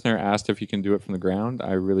think the listener asked if you can do it from the ground.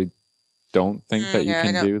 I really don't think that you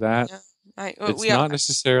can do that. Yeah. It's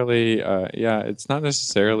not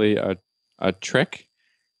necessarily a trick,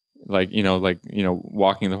 like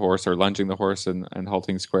walking the horse or lunging the horse and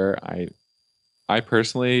halting square. I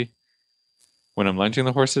personally, when I'm lunging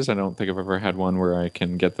the horses, I don't think I've ever had one where I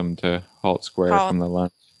can get them to halt square from the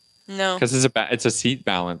lunge. No, because it's a seat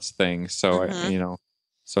balance thing. So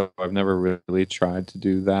so I've never really tried to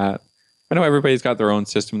do that. I know everybody's got their own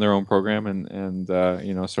system, their own program, and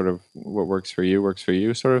sort of what works for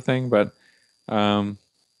you sort of thing. But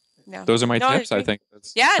those are my tips. I think.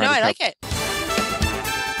 I like it.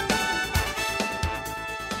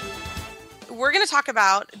 We're going to talk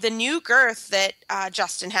about the new girth that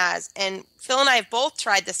Justin has, and Phil and I have both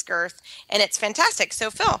tried this girth, and it's fantastic.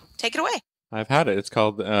 So Phil, take it away. I've had it. It's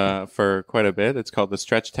called for quite a bit. It's called the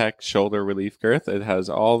Stretch Tech Shoulder Relief Girth. It has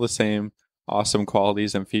all the same awesome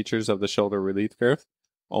qualities and features of the shoulder relief girth,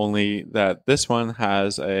 only that this one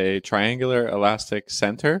has a triangular elastic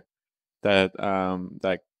center that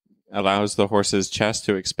allows the horse's chest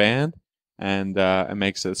to expand, and it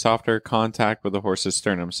makes a softer contact with the horse's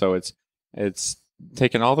sternum. So it's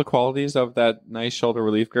taken all the qualities of that nice shoulder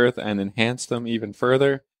relief girth and enhanced them even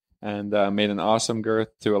further, and made an awesome girth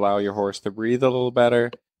to allow your horse to breathe a little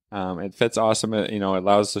better. It fits awesome. It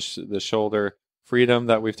allows the shoulder freedom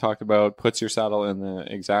that we've talked about, puts your saddle in the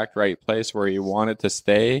exact right place where you want it to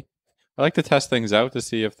stay. I like to test things out to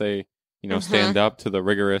see if they stand up to the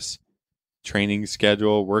rigorous training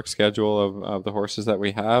schedule, work schedule of the horses that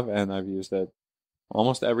we have, and I've used it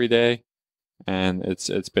almost every day, and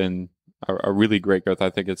it's been a really great girth. I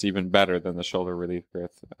think it's even better than the shoulder relief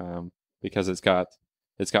girth, because it's got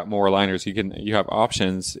more aligners. You have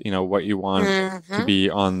options, what you want to be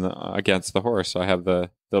on against the horse. So I have the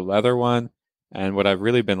leather one, and what I've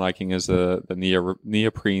really been liking is the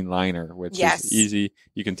neoprene liner, which is easy.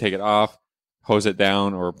 You can take it off, hose it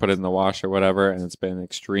down, or put it in the wash or whatever, and it's been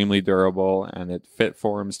extremely durable, and it fit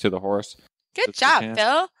forms to the horse. Good job,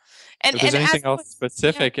 Phil. And If there's and anything as else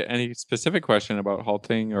specific, any specific question about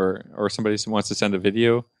halting, or somebody wants to send a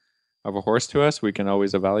video of a horse to us, we can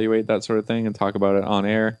always evaluate that sort of thing and talk about it on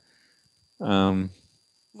air.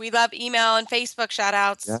 We love email and Facebook shout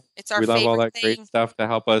outs. Yeah. It's our We love favorite all that thing. great stuff to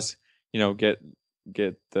help us,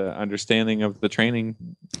 get the understanding of the training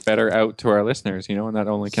better out to our listeners, and that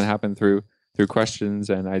only can happen through questions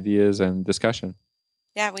and ideas and discussion.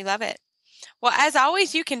 Yeah, we love it. Well, as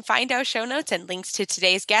always, you can find our show notes and links to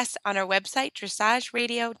today's guests on our website,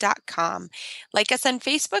 dressageradio.com. Like us on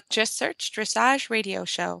Facebook, just search Dressage Radio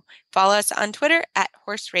Show. Follow us on Twitter at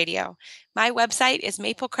Horse Radio. My website is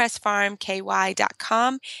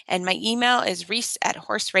maplecrestfarmky.com, and my email is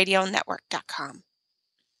reese@horseradionetwork.com.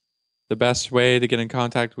 The best way to get in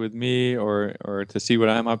contact with me or to see what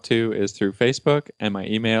I'm up to is through Facebook, and my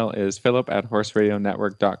email is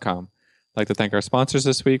philip@horseradionetwork.com. I'd like to thank our sponsors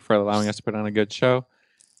this week for allowing us to put on a good show.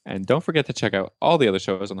 And don't forget to check out all the other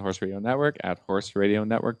shows on the Horse Radio Network at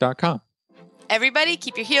horseradionetwork.com. Everybody,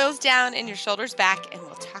 keep your heels down and your shoulders back, and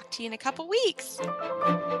we'll talk to you in a couple weeks.